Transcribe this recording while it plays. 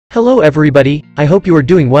Hello everybody, I hope you are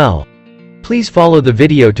doing well. Please follow the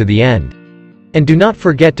video to the end. And do not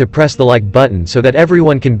forget to press the like button so that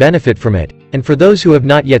everyone can benefit from it, and for those who have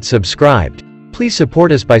not yet subscribed, please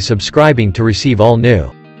support us by subscribing to receive all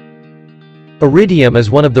new. Iridium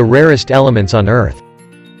is one of the rarest elements on Earth.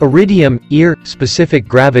 Iridium, IR, specific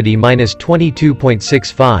gravity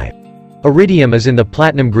 -22.65. Iridium is in the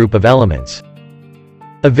platinum group of elements.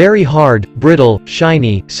 A very hard, brittle,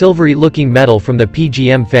 shiny, silvery-looking metal from the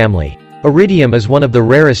PGM family, iridium is one of the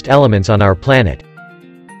rarest elements on our planet.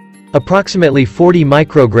 Approximately 40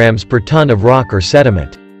 micrograms per ton of rock or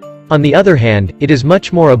sediment. On the other hand, it is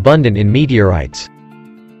much more abundant in meteorites.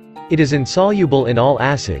 It is insoluble in all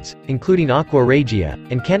acids, including aqua regia,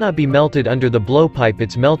 and cannot be melted under the blowpipe,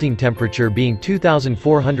 its melting temperature being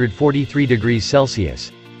 2443 degrees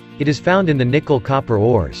Celsius. It is found in the nickel-copper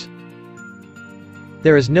ores.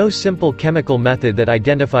 There is no simple chemical method that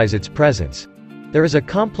identifies its presence. There is a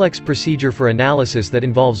complex procedure for analysis that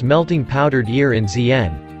involves melting powdered IR in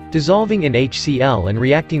Zn, dissolving in HCl and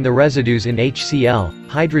reacting the residues in HCl,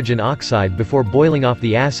 hydrogen oxide, before boiling off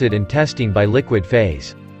the acid and testing by liquid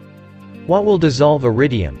phase. What will dissolve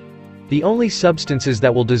iridium? The only substances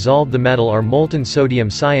that will dissolve the metal are molten sodium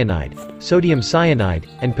cyanide,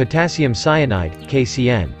 and potassium cyanide,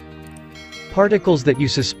 KCN. Particles that you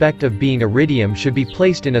suspect of being iridium should be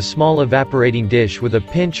placed in a small evaporating dish with a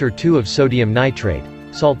pinch or two of sodium nitrate,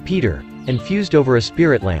 saltpeter, and fused over a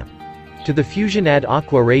spirit lamp. To the fusion add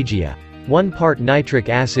aqua regia, 1 part nitric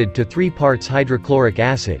acid to 3 parts hydrochloric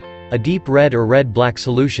acid. A deep red or red-black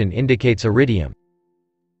solution indicates iridium.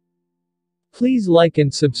 Please like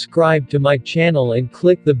and subscribe to my channel and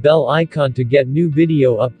click the bell icon to get new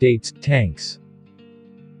video updates. Thanks.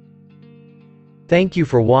 Thank you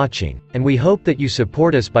for watching, and we hope that you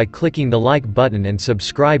support us by clicking the like button and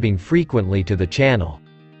subscribing frequently to the channel.